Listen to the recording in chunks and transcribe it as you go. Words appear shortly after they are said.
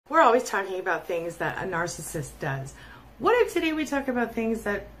We're always talking about things that a narcissist does. What if today we talk about things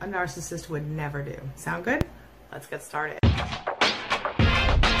that a narcissist would never do? Sound good? Let's get started.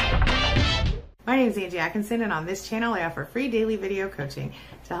 My name is Angie Atkinson, and on this channel I offer free daily video coaching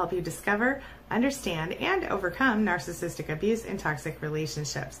to help you discover, understand, and overcome narcissistic abuse in toxic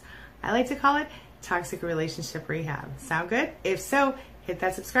relationships. I like to call it toxic relationship rehab. Sound good? If so, hit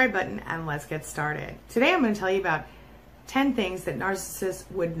that subscribe button and let's get started. Today I'm going to tell you about 10 things that narcissists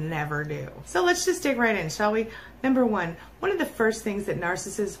would never do. So let's just dig right in, shall we? Number one of the first things that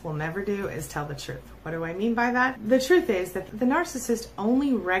narcissists will never do is tell the truth. What do I mean by that? The truth is that the narcissist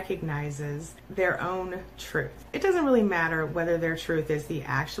only recognizes their own truth. It doesn't really matter whether their truth is the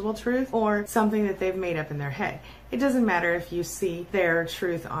actual truth or something that they've made up in their head. It doesn't matter if you see their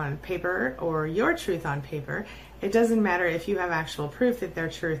truth on paper or your truth on paper. It doesn't matter if you have actual proof that their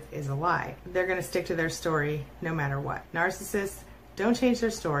truth is a lie. They're going to stick to their story no matter what. Narcissists don't change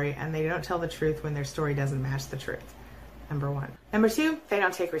their story, and they don't tell the truth when their story doesn't match the truth. Number one. Number two, they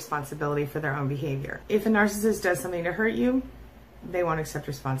don't take responsibility for their own behavior. If a narcissist does something to hurt you, they won't accept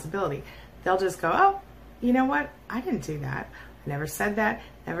responsibility. They'll just go, oh, you know what? I didn't do that. I never said that,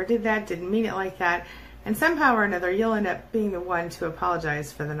 never did that, didn't mean it like that. And somehow or another, you'll end up being the one to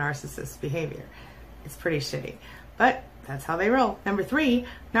apologize for the narcissist's behavior. It's pretty shitty, but that's how they roll. Number three,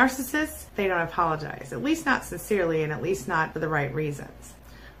 narcissists, they don't apologize, at least not sincerely and at least not for the right reasons.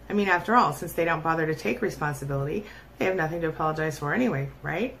 I mean, after all, since they don't bother to take responsibility, they have nothing to apologize for anyway,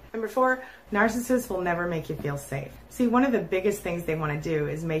 right? Number four, narcissists will never make you feel safe. See, one of the biggest things they want to do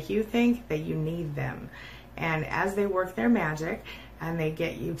is make you think that you need them. And as they work their magic and they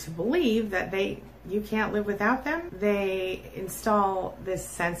get you to believe that you can't live without them, they install this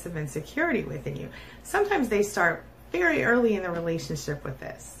sense of insecurity within you. Sometimes they start very early in the relationship with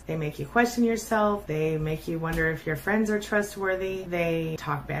this. They make you question yourself. They make you wonder if your friends are trustworthy. They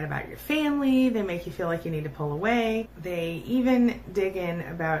talk bad about your family. They make you feel like you need to pull away. They even dig in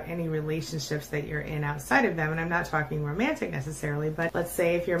about any relationships that you're in outside of them. And I'm not talking romantic necessarily, but let's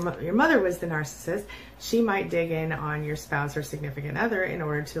say if your mother was the narcissist, she might dig in on your spouse or significant other in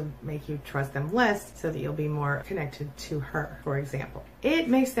order to make you trust them less so that you'll be more connected to her, for example. It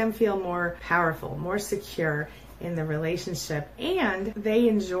makes them feel more powerful, more secure in the relationship, and they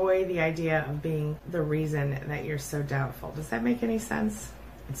enjoy the idea of being the reason that you're so doubtful. Does that make any sense?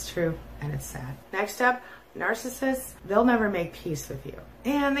 It's true, and it's sad. Next up, narcissists, they'll never make peace with you.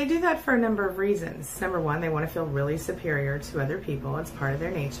 And they do that for a number of reasons. Number one, they want to feel really superior to other people. It's part of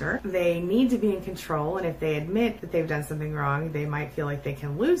their nature. They need to be in control, and if they admit that they've done something wrong, they might feel like they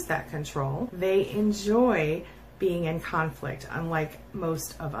can lose that control. They enjoy being in conflict. Unlike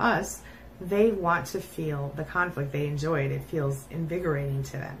most of us, they want to feel the conflict. They enjoy it. It feels invigorating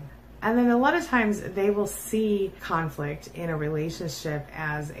to them. And then a lot of times they will see conflict in a relationship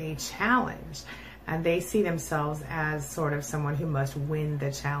as a challenge. And they see themselves as sort of someone who must win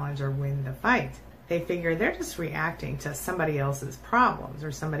the challenge or win the fight. They figure they're just reacting to somebody else's problems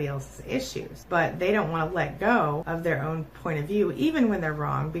or somebody else's issues. But they don't want to let go of their own point of view, even when they're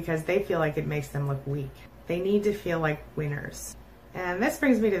wrong, because they feel like it makes them look weak. They need to feel like winners. And this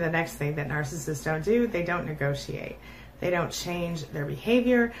brings me to the next thing that narcissists don't do. They don't negotiate. They don't change their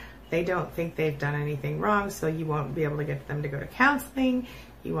behavior. They don't think they've done anything wrong, so you won't be able to get them to go to counseling.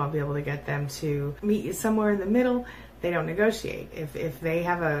 You won't be able to get them to meet you somewhere in the middle. They don't negotiate. If they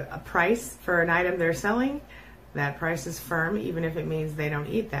have a price for an item they're selling, that price is firm, even if it means they don't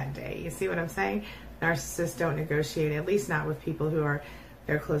eat that day. You see what I'm saying? Narcissists don't negotiate, at least not with people who are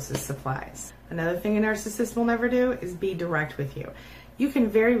their closest supplies. Another thing a narcissist will never do is be direct with you. You can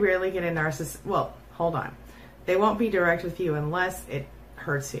very rarely get a narcissist, well, hold on. They won't be direct with you unless it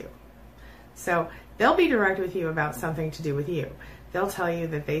hurts you. So they'll be direct with you about something to do with you. They'll tell you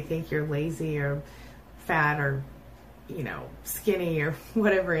that they think you're lazy or fat or, skinny or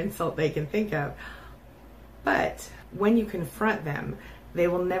whatever insult they can think of. But when you confront them, they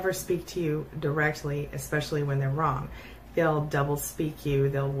will never speak to you directly, especially when they're wrong. They'll double speak you,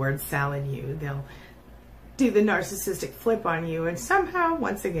 they'll word salad you, they'll do the narcissistic flip on you, and somehow,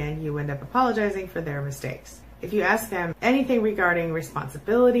 once again, you end up apologizing for their mistakes. If you ask them anything regarding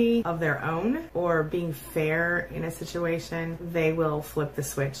responsibility of their own or being fair in a situation, they will flip the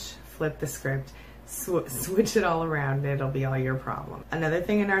switch, flip the script, switch it all around, and it'll be all your problem. Another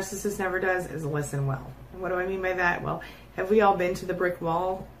thing a narcissist never does is listen well. What do I mean by that? Well, have we all been to the brick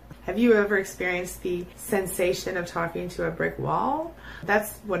wall? Have you ever experienced the sensation of talking to a brick wall?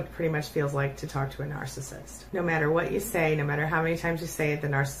 That's what it pretty much feels like to talk to a narcissist. No matter what you say, no matter how many times you say it, the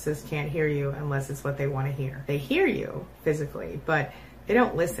narcissist can't hear you unless it's what they want to hear. They hear you physically, but they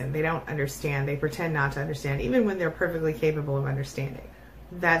don't listen. They don't understand. They pretend not to understand, even when they're perfectly capable of understanding.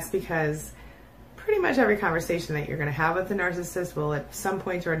 That's because pretty much every conversation that you're going to have with the narcissist will at some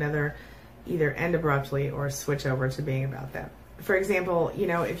point or another either end abruptly or switch over to being about them. For example,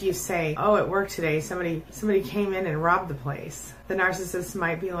 if you say, oh, at work today, somebody came in and robbed the place, the narcissist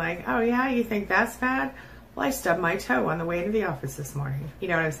might be like, oh yeah, you think that's bad? Well, I stubbed my toe on the way to the office this morning. You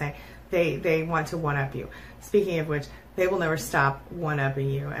know what I'm saying? They want to one-up you. Speaking of which, they will never stop one-upping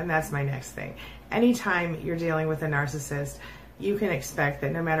you, and that's my next thing. Anytime you're dealing with a narcissist, you can expect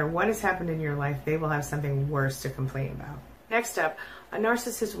that no matter what has happened in your life, they will have something worse to complain about. Next up, a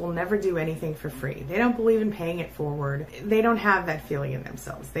narcissist will never do anything for free. They don't believe in paying it forward. They don't have that feeling in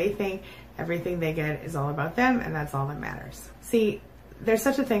themselves. They think everything they get is all about them, and that's all that matters. See, there's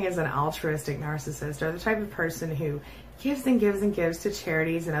such a thing as an altruistic narcissist, or the type of person who gives and gives and gives to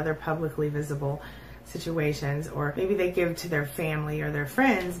charities and other publicly visible situations, or maybe they give to their family or their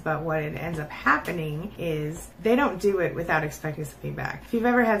friends, but what it ends up happening is they don't do it without expecting something back. If you've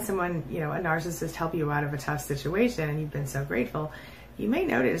ever had someone, a narcissist help you out of a tough situation and you've been so grateful, you may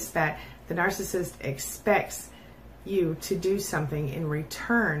notice that the narcissist expects you to do something in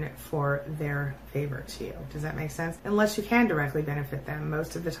return for their favor to you. Does that make sense? Unless you can directly benefit them,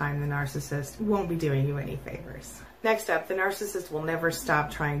 most of the time the narcissist won't be doing you any favors. Next up, the narcissist will never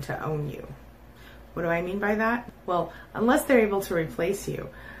stop trying to own you. What do I mean by that? Well, unless they're able to replace you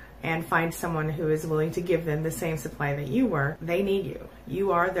and find someone who is willing to give them the same supply that you were, they need you.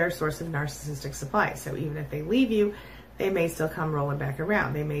 You are their source of narcissistic supply. So even if they leave you, they may still come rolling back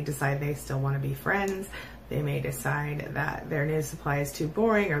around. They may decide they still want to be friends. They may decide that their new supply is too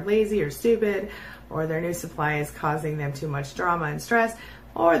boring or lazy or stupid, or their new supply is causing them too much drama and stress,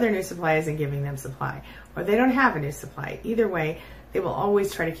 or their new supply isn't giving them supply, or they don't have a new supply. Either way, they will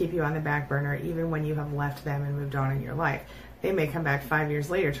always try to keep you on the back burner even when you have left them and moved on in your life. They may come back 5 years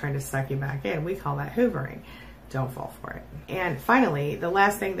later trying to suck you back in. We call that hoovering. Don't fall for it. And finally, the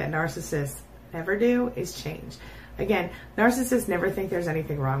last thing that narcissists never do is change. Again, narcissists never think there's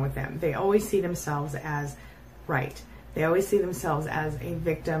anything wrong with them. They always see themselves as right. They always see themselves as a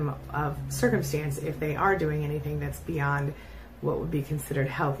victim of circumstance if they are doing anything that's beyond what would be considered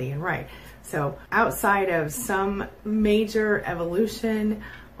healthy and right. So outside of some major evolution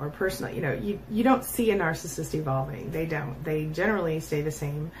or personal, you don't see a narcissist evolving. They don't. They generally stay the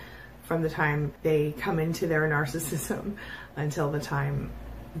same from the time they come into their narcissism until the time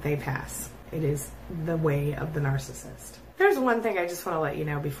they pass. It is the way of the narcissist. There's one thing I just want to let you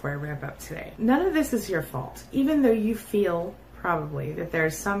know before I wrap up today. None of this is your fault. Even though you feel probably that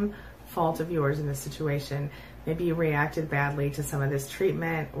there's some fault of yours in this situation, maybe you reacted badly to some of this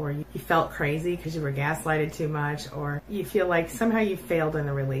treatment, or you felt crazy because you were gaslighted too much, or you feel like somehow you failed in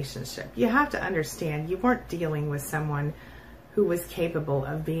the relationship. You have to understand you weren't dealing with someone who was capable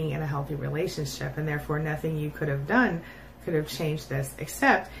of being in a healthy relationship, and therefore nothing you could have done could have changed this,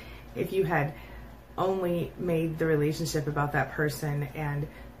 except if you had only made the relationship about that person and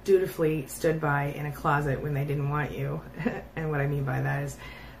dutifully stood by in a closet when they didn't want you. And what I mean by that is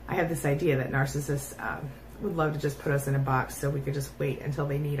I have this idea that narcissists would love to just put us in a box so we could just wait until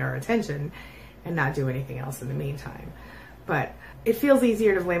they need our attention and not do anything else in the meantime. But it feels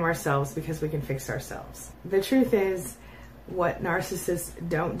easier to blame ourselves because we can fix ourselves. The truth is, what narcissists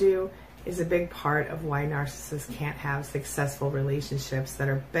don't do is a big part of why narcissists can't have successful relationships that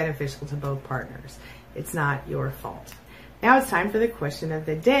are beneficial to both partners. It's not your fault. Now it's time for the question of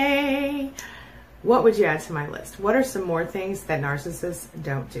the day. What would you add to my list? What are some more things that narcissists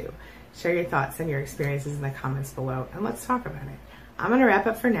don't do? Share your thoughts and your experiences in the comments below, and let's talk about it. I'm going to wrap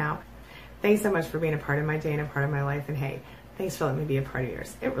up for now. Thanks so much for being a part of my day and a part of my life, and hey, thanks for letting me be a part of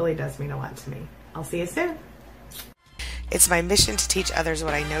yours. It really does mean a lot to me. I'll see you soon. It's my mission to teach others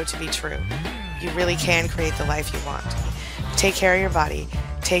what I know to be true. You really can create the life you want. Take care of your body,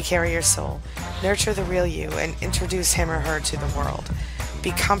 take care of your soul, nurture the real you, and introduce him or her to the world.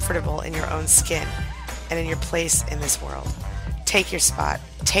 Be comfortable in your own skin and in your place in this world. Take your spot,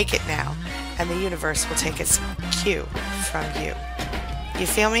 take it now, and the universe will take its cue from you. You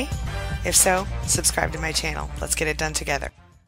feel me? If so, subscribe to my channel. Let's get it done together.